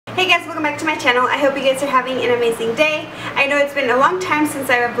welcome back to my channel. I hope you guys are having an amazing day. I know it's been a long time since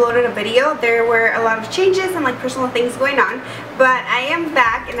I uploaded a video. There were a lot of changes and like personal things going on, but I am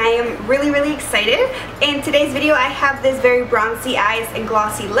back and I am really excited. In today's video I have this very bronzy eyes and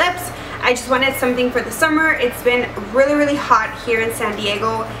glossy lips. I just wanted something for the summer. It's been really hot here in San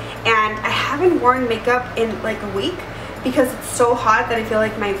Diego and I haven't worn makeup in like a week because it's so hot that I feel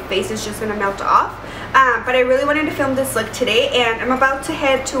like my face is just gonna melt off. But I really wanted to film this look today and I'm about to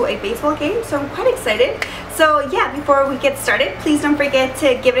head to a baseball game, so I'm quite excited. So yeah, before we get started, please don't forget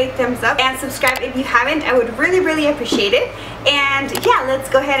to give it a thumbs up and subscribe if you haven't. I would really appreciate it. And yeah, let's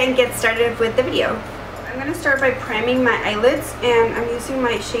go ahead and get started with the video. I'm going to start by priming my eyelids and I'm using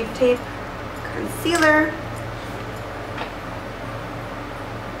my Shape Tape concealer.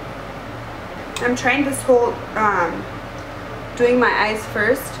 I'm trying this whole doing my eyes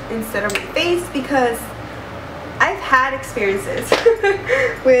first instead of my face because I've had experiences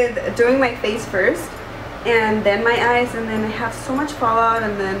with doing my face first and then my eyes, and then I have so much fallout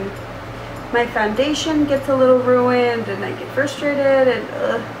and then my foundation gets a little ruined and I get frustrated and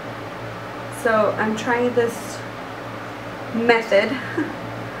so I'm trying this method.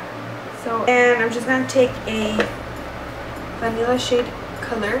 And I'm just going to take a vanilla shade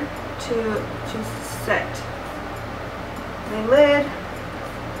color to just set my lid.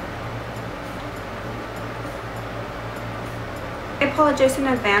 I apologize in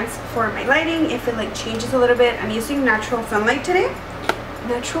advance for my lighting if it like changes a little bit. I'm using natural sunlight today.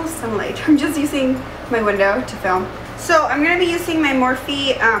 Natural sunlight. I'm just using my window to film. So I'm going to be using my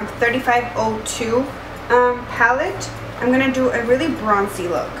Morphe 3502 palette. I'm going to do a really bronzy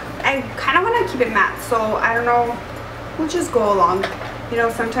look. I kind of want to keep it matte, so I don't know. We'll just go along. You know,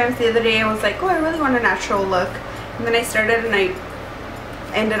 sometimes the other day I was like, oh, I really want a natural look. And then I started and I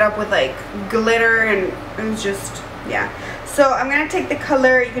ended up with like glitter and it was just, yeah. So I'm going to take the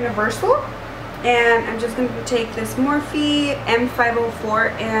color Universal and I'm just going to take this Morphe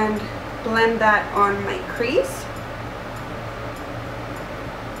M504 and blend that on my crease.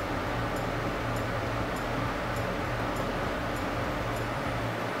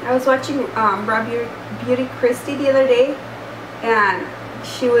 I was watching Raw Beauty Christie the other day and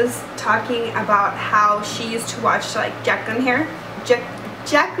she was talking about how she used to watch like Jaclyn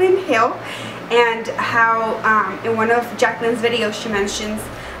Hill and how in one of Jaclyn's videos she mentions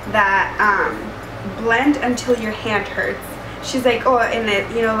that blend until your hand hurts. She's like, oh, and it,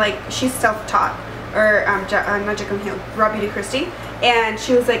 you know, like she's self-taught, or not Jaclyn Hill, Raw Beauty Christie, and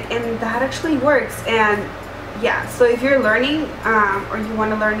she was like, and that actually works. And yeah, so if you're learning or you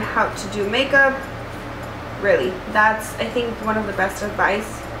want to learn how to do makeup, really, that's I think one of the best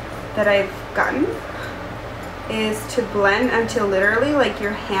advice that I've gotten is to blend until literally like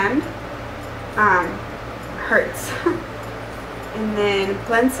your hand hurts and then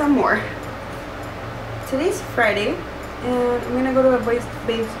blend some more. Today's Friday and I'm gonna go to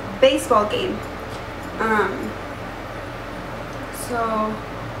a baseball game, so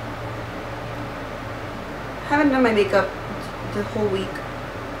haven't done my makeup the whole week.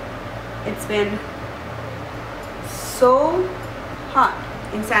 It's been so hot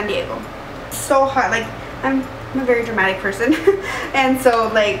in San Diego, so hot. Like I'm a very dramatic person and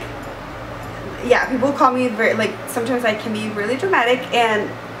so like yeah, people call me very, like sometimes I can be really dramatic and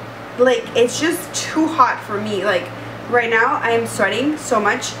like it's just too hot for me. Like right now I am sweating so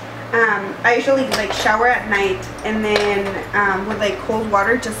much. I usually like shower at night and then with like cold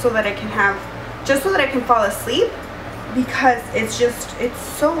water just so that I can fall asleep because it's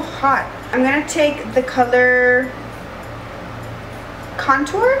so hot. I'm gonna take the color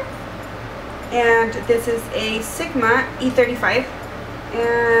Contour and this is a Sigma E35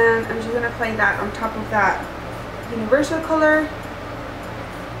 and I'm just going to apply that on top of that Universal color.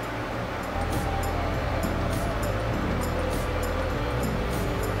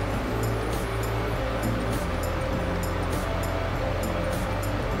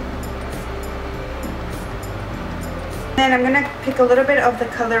 Then I'm going to pick a little bit of the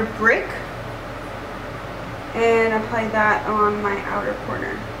color Brick and apply that on my outer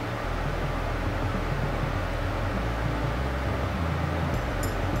corner.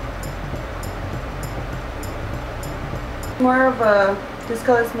 More of a, this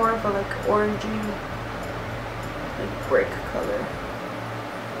color is more of a like orangey, like brick color.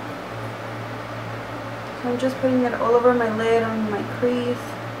 So I'm just putting it all over my lid, on my crease.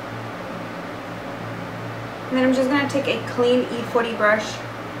 And then I'm just going to take a clean E40 brush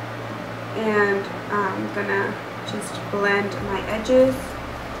and I'm gonna just blend my edges.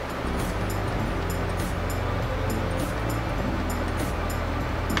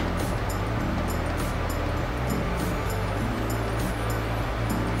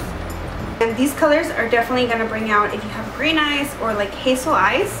 And these colors are definitely going to bring out, if you have green eyes or like hazel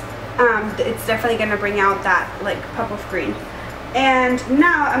eyes, it's definitely going to bring out that like pop of green. And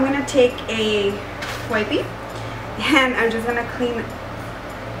now I'm going to take a wipey and I'm just going to clean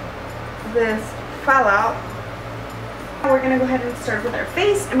this file out. We're going to go ahead and start with our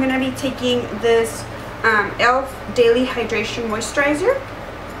face. I'm going to be taking this e.l.f. Daily Hydration Moisturizer.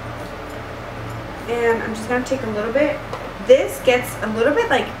 And I'm just going to take a little bit. This gets a little bit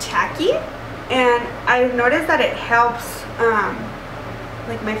like tacky, and I've noticed that it helps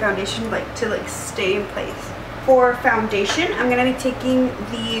like my foundation to stay in place. For foundation, I'm going to be taking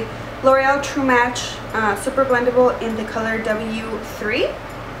the L'Oreal True Match Super Blendable in the color W3.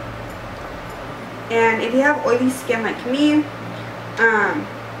 And if you have oily skin like me,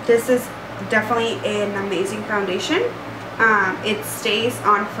 this is definitely an amazing foundation. It stays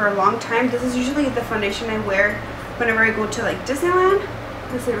on for a long time. This is usually the foundation I wear whenever I go to like Disneyland,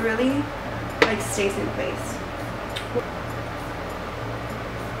 because it really like stays in place.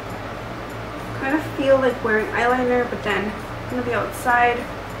 Kind of feel like wearing eyeliner, but then I'm gonna be outside.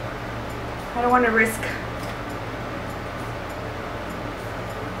 I don't want to risk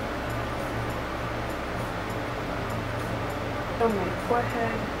on my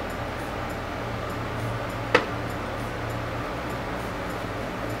forehead.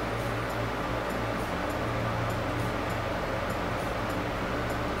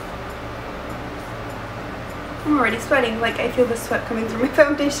 I'm already sweating, like I feel the sweat coming through my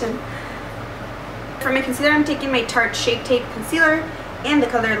foundation. For my concealer, I'm taking my Tarte Shape Tape Concealer in the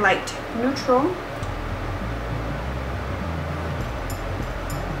color Light Neutral.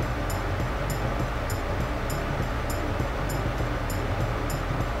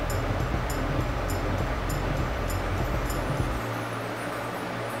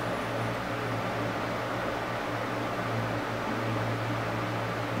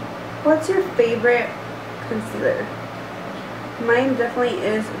 What's your favorite concealer? Mine definitely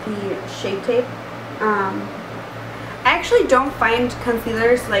is the Shape Tape. I actually don't find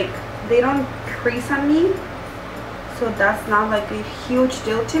concealers, like, they don't crease on me, so that's not like a huge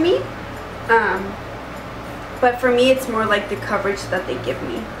deal to me. But for me, it's more like the coverage that they give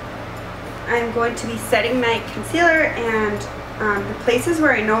me. I'm going to be setting my concealer, and the places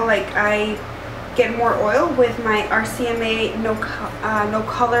where I know like I get more oil with my RCMA no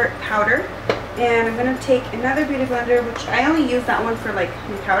color powder. And I'm going to take another beauty blender, which I only use that one for like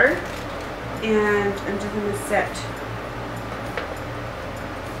my powder, and I'm just going to set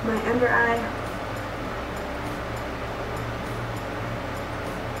my under eye.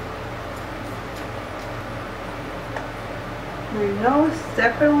 My nose,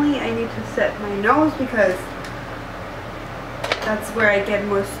 definitely I need to set my nose because that's where I get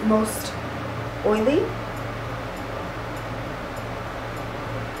most oily.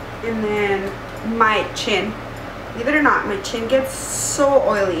 And then my chin, believe it or not, my chin gets so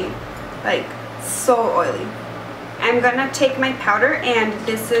oily, like so oily. I'm gonna take my powder, and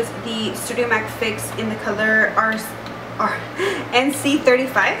this is the Studio Mac Fix in the color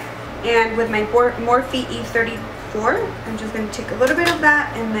NC35, and with my Morphe E34, I'm just gonna take a little bit of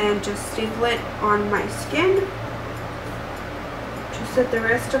that and then just staple it on my skin. Just set the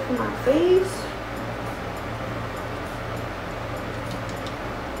rest of my face.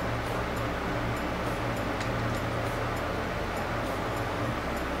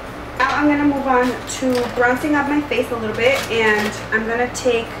 I'm going to move on to bronzing up my face a little bit, and I'm going to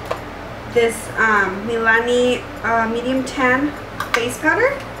take this Milani medium tan face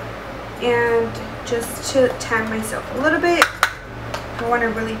powder, and just to tan myself a little bit. I want a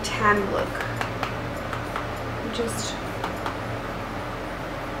really tan look.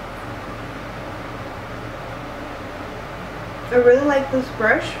 I really like this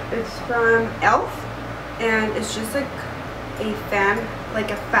brush. It's from e.l.f. and it's just like a fan,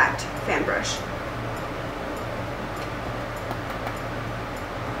 like a fat fan brush.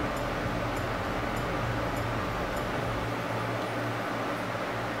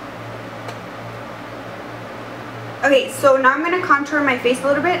 Okay, so now I'm going to contour my face a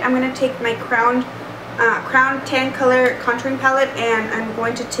little bit. I'm going to take my Crown Tan Color contouring palette, and I'm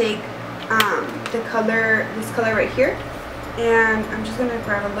going to take this color right here, and I'm just going to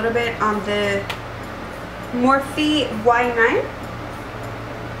grab a little bit on the Morphe Y9.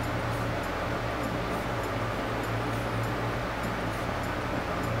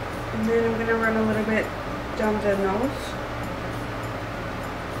 And then I'm going to run a little bit down the nose.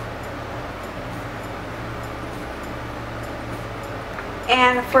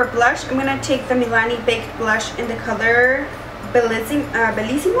 And for blush, I'm going to take the Milani Baked Blush in the color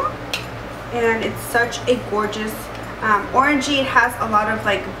Bellissimo. And it's such a gorgeous orangey. It has a lot of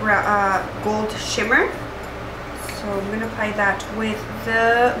like gold shimmer. So I'm going to apply that with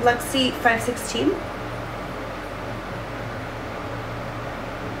the Luxie 516.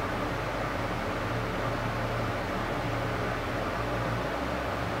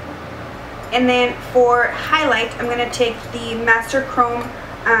 And then for highlight, I'm going to take the Master Chrome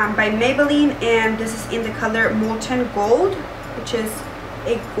by Maybelline, and this is in the color Molten Gold, which is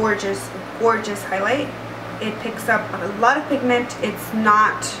a gorgeous, gorgeous highlight. It picks up a lot of pigment. It's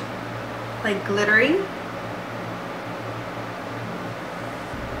not like glittery.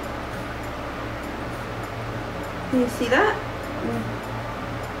 Can you see that?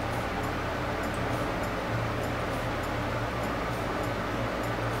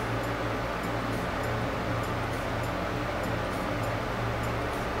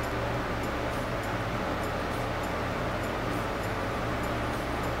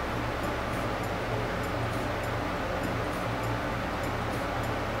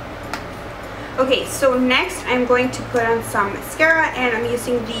 Okay, so next I'm going to put on some mascara, and I'm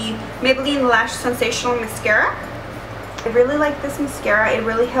using the Maybelline Lash Sensational Mascara. I really like this mascara. It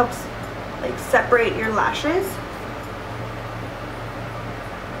really helps like separate your lashes.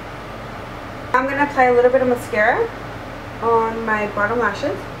 I'm going to apply a little bit of mascara on my bottom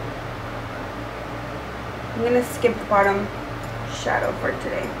lashes. I'm going to skip the bottom shadow for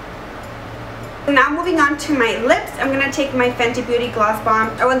today. Now moving on to my lips, I'm going to take my Fenty Beauty Gloss Bomb.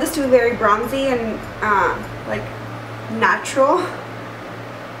 I want this to be very bronzy and like natural.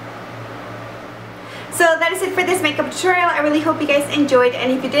 So that is it for this makeup tutorial. I really hope you guys enjoyed,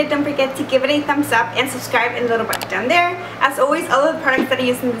 and if you did, don't forget to give it a thumbs up and subscribe in the little button down there. As always, all of the products that I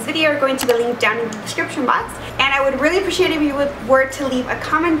use in this video are going to be linked down in the description box, and I would really appreciate if you were to leave a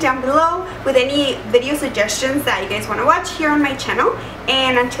comment down below with any video suggestions that you guys want to watch here on my channel.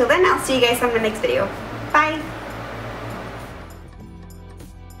 And until then, I'll see you guys on the next video. Bye!